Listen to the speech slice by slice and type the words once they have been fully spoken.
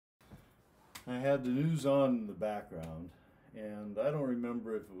I had the news on in the background, and I don't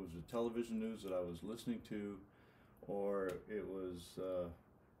remember if it was the television news that I was listening to or it was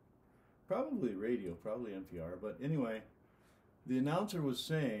probably radio, probably NPR. But anyway, the announcer was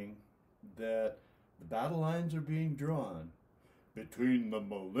saying that the battle lines are being drawn between the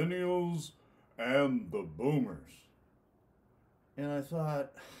millennials and the boomers. And I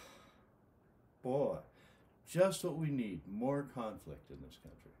thought, boy, just what we need, more conflict in this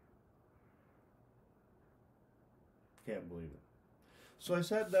country. Can't believe it. So I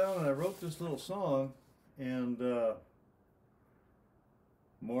sat down and I wrote this little song, and the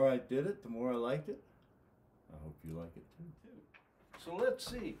more I did it, the more I liked it. I hope you like it too. So let's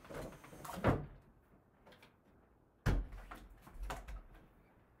see.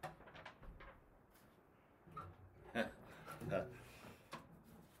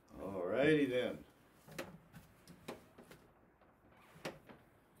 Alrighty then.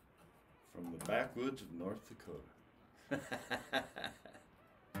 From the backwoods of North Dakota.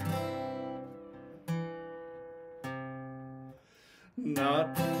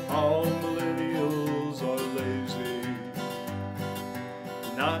 Not all millennials are lazy.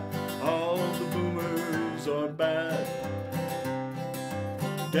 Not all the boomers are bad.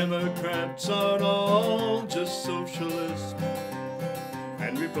 Democrats aren't all just socialists.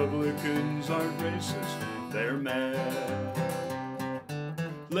 And Republicans aren't racist, they're mad.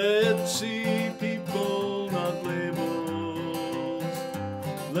 Let's see people, not labels.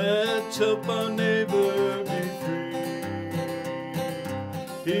 Let's help our neighbor be free.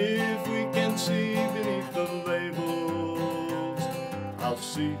 If we can see beneath the labels, I'll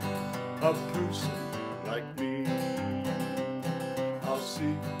see a person like me. I'll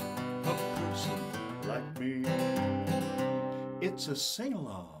see a person like me. It's a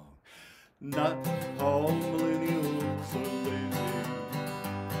sing-along. Not all millennials are lazy.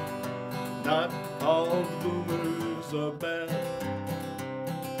 Not all boomers are bad.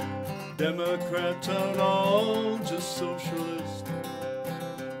 Democrats aren't all just socialists.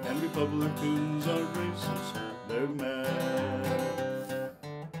 And Republicans are racist, they're mad.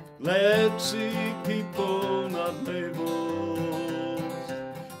 Let's see people, not labels.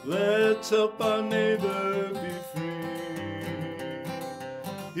 Let's help our neighbor be free.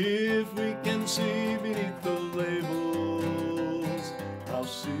 If we can see beneath the labels, I'll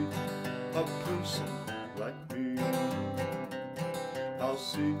see a person like me. I'll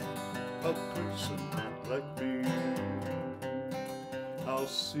see a person like me. I'll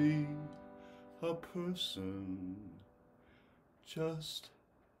see a person just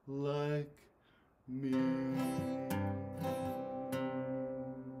like me.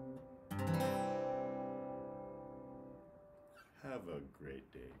 Have a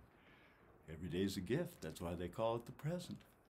great day. Every day's a gift. That's why they call it the present.